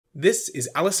This is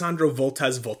Alessandro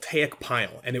Volta's Voltaic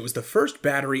Pile, and it was the first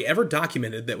battery ever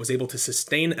documented that was able to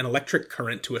sustain an electric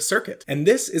current to a circuit. And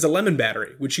this is a lemon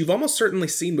battery, which you've almost certainly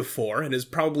seen before, and is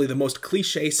probably the most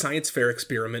cliché science fair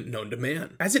experiment known to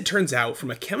man. As it turns out, from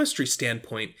a chemistry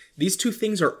standpoint, these two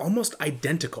things are almost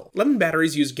identical. Lemon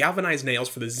batteries use galvanized nails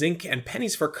for the zinc and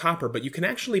pennies for copper, but you can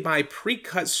actually buy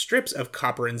pre-cut strips of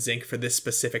copper and zinc for this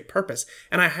specific purpose,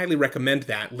 and I highly recommend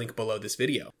that, link below this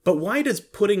video. But why does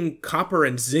putting copper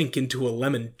and zinc into a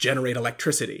lemon generate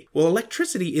electricity? Well,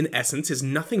 electricity in essence is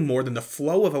nothing more than the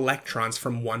flow of electrons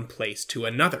from one place to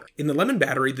another. In the lemon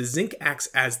battery, the zinc acts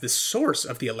as the source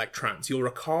of the electrons. You'll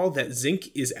recall that zinc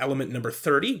is element number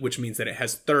 30, which means that it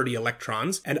has 30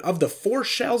 electrons, and of the 4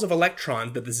 shells of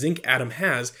electrons that the zinc atom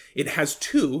has, it has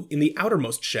 2 in the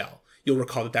outermost shell. You'll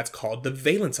recall that that's called the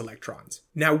valence electrons.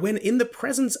 Now, when in the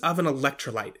presence of an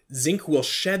electrolyte, zinc will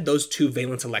shed those 2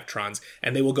 valence electrons,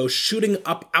 and they will go shooting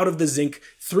up out of the zinc,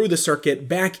 through the circuit,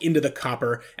 back into the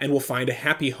copper, and will find a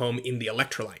happy home in the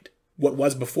electrolyte. What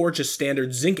was before just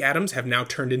standard zinc atoms have now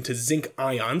turned into zinc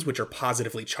ions, which are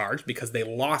positively charged because they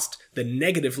lost the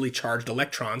negatively charged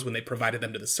electrons when they provided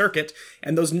them to the circuit,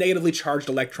 and those negatively charged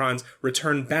electrons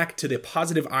return back to the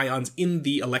positive ions in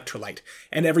the electrolyte,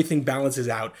 and everything balances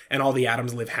out, and all the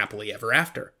atoms live happily ever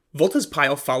after. Volta's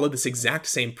pile followed this exact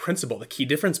same principle, the key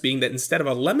difference being that instead of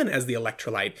a lemon as the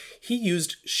electrolyte, he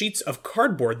used sheets of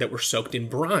cardboard that were soaked in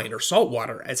brine or salt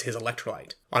water as his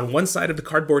electrolyte. On one side of the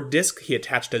cardboard disc, he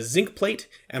attached a zinc plate,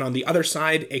 and on the other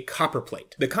side, a copper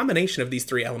plate. The combination of these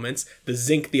 3 elements, the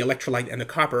zinc, the electrolyte, and the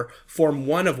copper, form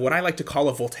one of what I like to call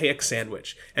a voltaic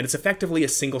sandwich, and it's effectively a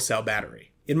single-cell battery.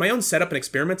 In my own setup and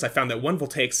experiments, I found that one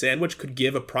voltaic sandwich could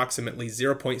give approximately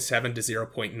 0.7 to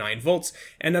 0.9 volts,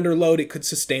 and under load it could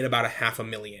sustain about a half a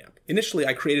milliamp. Initially,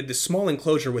 I created this small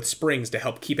enclosure with springs to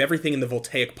help keep everything in the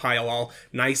voltaic pile all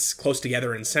nice, close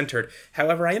together, and centered.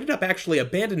 However, I ended up actually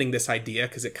abandoning this idea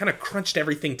because it kind of crunched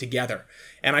everything together.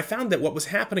 And I found that what was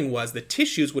happening was the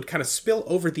tissues would kind of spill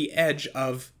over the edge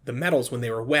of the metals when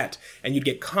they were wet, and you'd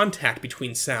get contact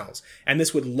between cells. And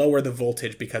this would lower the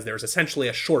voltage because there was essentially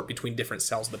a short between different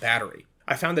cells of the battery.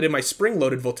 I found that in my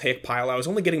spring-loaded voltaic pile, I was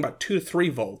only getting about 2 to 3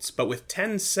 volts, but with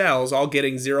 10 cells all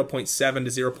getting 0.7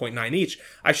 to 0.9 each,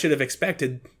 I should have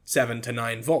expected 7 to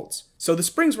 9 volts. So the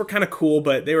springs were kind of cool,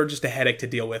 but they were just a headache to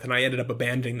deal with, and I ended up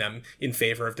abandoning them in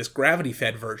favor of this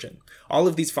gravity-fed version. All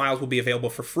of these files will be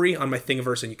available for free on my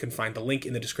Thingiverse, and you can find the link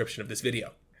in the description of this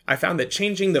video. I found that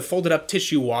changing the folded up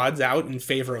tissue wads out in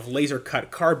favor of laser cut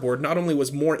cardboard not only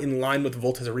was more in line with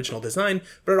Volta's original design,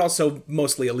 but it also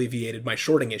mostly alleviated my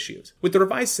shorting issues. With the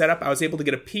revised setup, I was able to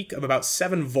get a peak of about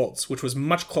 7 volts, which was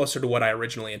much closer to what I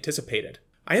originally anticipated.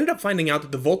 I ended up finding out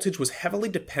that the voltage was heavily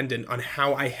dependent on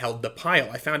how I held the pile.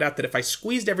 I found out that if I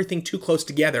squeezed everything too close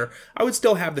together, I would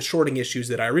still have the shorting issues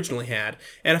that I originally had,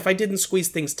 and if I didn't squeeze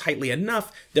things tightly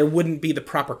enough, there wouldn't be the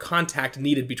proper contact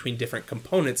needed between different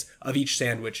components of each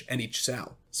sandwich and each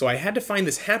cell. So I had to find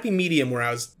this happy medium where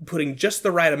I was putting just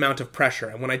the right amount of pressure,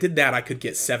 and when I did that, I could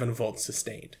get 7 volts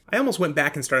sustained. I almost went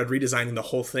back and started redesigning the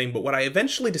whole thing, but what I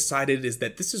eventually decided is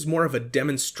that this is more of a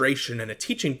demonstration and a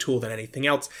teaching tool than anything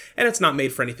else, and it's not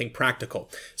made for anything practical.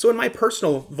 So in my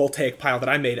personal voltaic pile that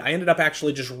I made, I ended up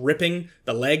actually just ripping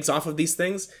the legs off of these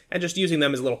things and just using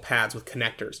them as little pads with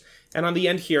connectors. And on the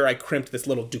end here, I crimped this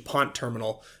little DuPont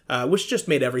terminal, which just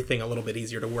made everything a little bit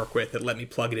easier to work with. It let me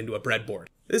plug it into a breadboard.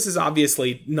 This is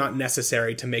obviously not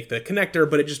necessary to make the connector,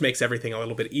 but it just makes everything a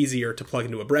little bit easier to plug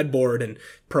into a breadboard and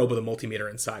probe with a multimeter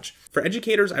and such. For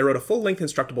educators, I wrote a full-length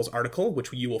Instructables article,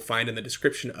 which you will find in the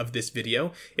description of this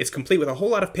video. It's complete with a whole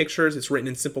lot of pictures, it's written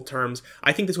in simple terms.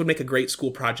 I think this would make a great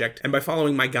school project, and by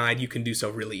following my guide, you can do so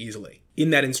really easily. In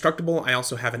that Instructable, I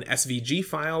also have an SVG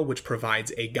file, which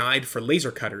provides a guide for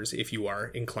laser cutters if you are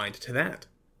inclined to that.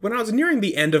 When I was nearing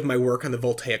the end of my work on the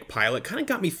voltaic pile, it kind of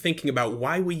got me thinking about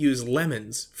why we use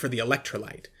lemons for the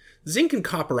electrolyte. Zinc and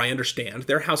copper, I understand.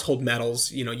 They're household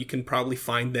metals, you can probably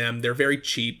find them, they're very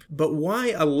cheap, but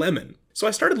why a lemon? So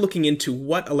I started looking into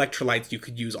what electrolytes you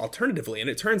could use alternatively, and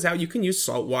it turns out you can use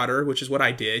salt water, which is what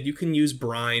I did, you can use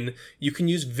brine, you can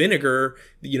use vinegar,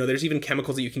 there's even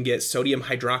chemicals that you can get, sodium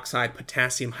hydroxide,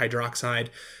 potassium hydroxide,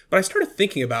 but I started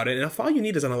thinking about it, and if all you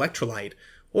need is an electrolyte,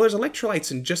 well, there's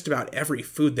electrolytes in just about every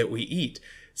food that we eat.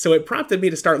 So it prompted me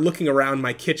to start looking around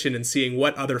my kitchen and seeing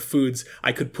what other foods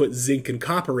I could put zinc and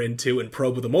copper into and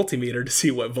probe with a multimeter to see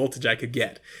what voltage I could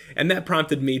get. And that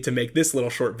prompted me to make this little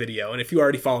short video. And if you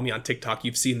already follow me on TikTok,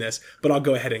 you've seen this, but I'll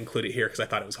go ahead and include it here because I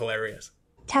thought it was hilarious.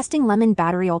 Testing lemon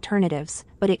battery alternatives,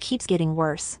 but it keeps getting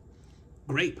worse.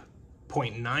 Grape,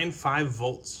 0.95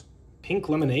 volts. Pink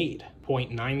lemonade,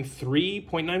 0.93,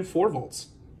 0.94 volts.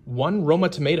 One Roma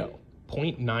tomato,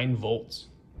 0.9 volts.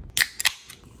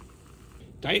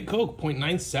 Diet Coke,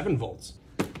 0.97 volts.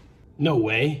 No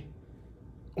way.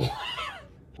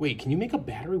 Wait, can you make a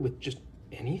battery with just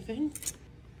anything?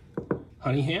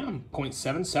 Honey ham,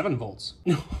 0.77 volts.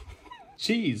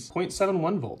 Cheese,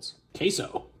 0.71 volts.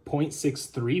 Queso,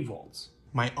 0.63 volts.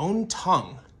 My own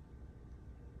tongue,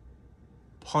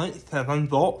 0.7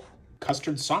 volts.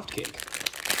 Custard soft cake,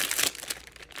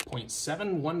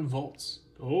 0.71 volts.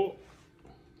 Oh,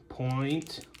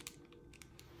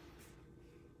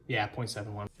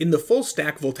 0.71. In the full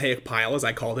stack Voltaic Pile, as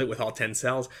I called it, with all 10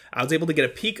 cells, I was able to get a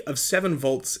peak of 7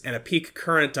 volts and a peak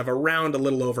current of around a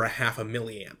little over a half a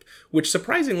milliamp, which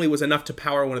surprisingly was enough to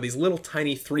power one of these little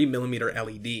tiny 3mm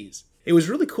LEDs. It was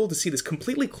really cool to see this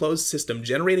completely closed system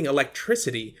generating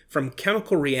electricity from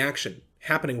chemical reaction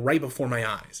happening right before my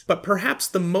eyes. But perhaps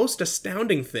the most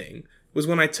astounding thing was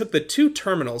when I took the 2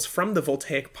 terminals from the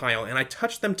Voltaic Pile and I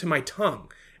touched them to my tongue,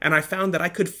 and I found that I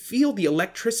could feel the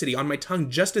electricity on my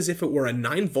tongue just as if it were a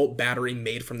 9-volt battery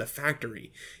made from the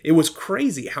factory. It was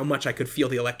crazy how much I could feel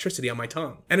the electricity on my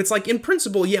tongue. And it's like, in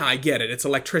principle, yeah, I get it. It's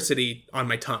electricity on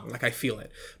my tongue, like I feel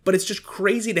it. But it's just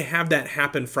crazy to have that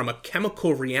happen from a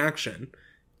chemical reaction,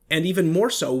 and even more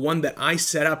so, one that I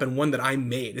set up and one that I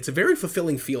made. It's a very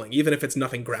fulfilling feeling, even if it's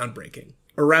nothing groundbreaking.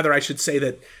 Or rather, I should say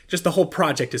that just the whole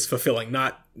project is fulfilling,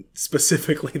 not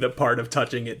specifically the part of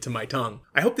touching it to my tongue.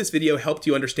 I hope this video helped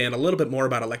you understand a little bit more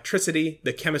about electricity,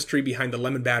 the chemistry behind the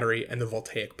lemon battery, and the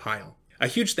Voltaic Pile. A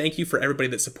huge thank you for everybody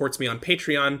that supports me on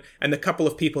Patreon, and the couple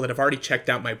of people that have already checked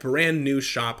out my brand new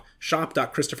shop,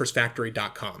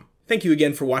 shop.christophersfactory.com. Thank you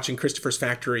again for watching Christopher's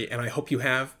Factory, and I hope you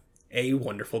have a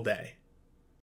wonderful day.